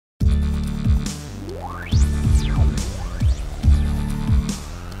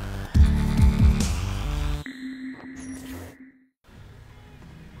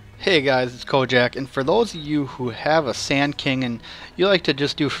Hey guys, it's Kojak, and for those of you who have a Sandking and you like to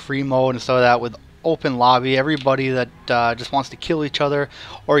just do free mode and stuff like that with open lobby, everybody that just wants to kill each other,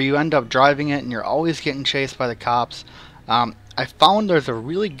 or you end up driving it and you're always getting chased by the cops, I found there's a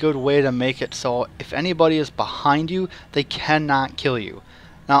really good way to make it so if anybody is behind you, they cannot kill you.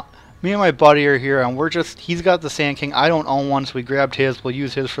 Now, me and my buddy are here, and he's got the Sandking. I don't own one, so we grabbed his. We'll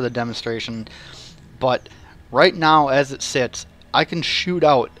use his for the demonstration. But right now, as it sits, I can shoot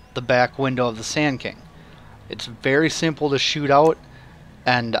out the back window of the Sandking. It's very simple to shoot out,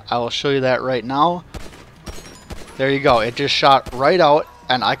 and I will show you that right now. There you go. It just shot right out,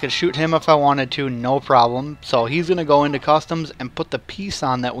 and I could shoot him if I wanted to, no problem. So he's going to go into customs and put the piece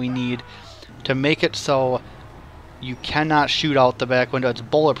on that we need to make it so you cannot shoot out the back window. It's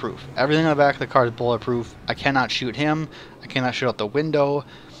bulletproof. Everything on the back of the car is bulletproof. I cannot shoot him. I cannot shoot out the window,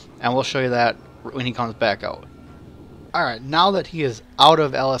 and we'll show you that when he comes back out. Alright, now that he is out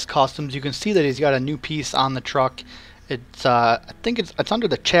of LS Customs, you can see that he's got a new piece on the truck. It's I think it's under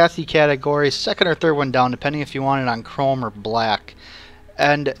the chassis category, second or third one down, depending if you want it on chrome or black.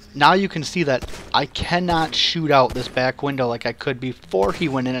 And now you can see that I cannot shoot out this back window like I could before he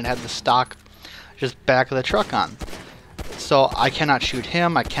went in and had the stock just back of the truck on. So I cannot shoot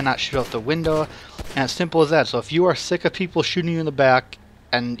him, I cannot shoot out the window, and it's simple as that. So if you are sick of people shooting you in the back,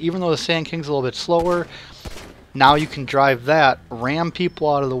 and even though the Sandking's a little bit slower, now you can drive that, ram people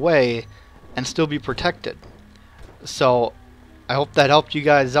out of the way, and still be protected. So I hope that helped you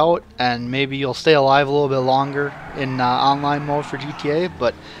guys out, and maybe you'll stay alive a little bit longer in online mode for GTA.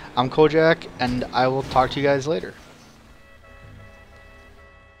 But I'm Kojak, and I will talk to you guys later.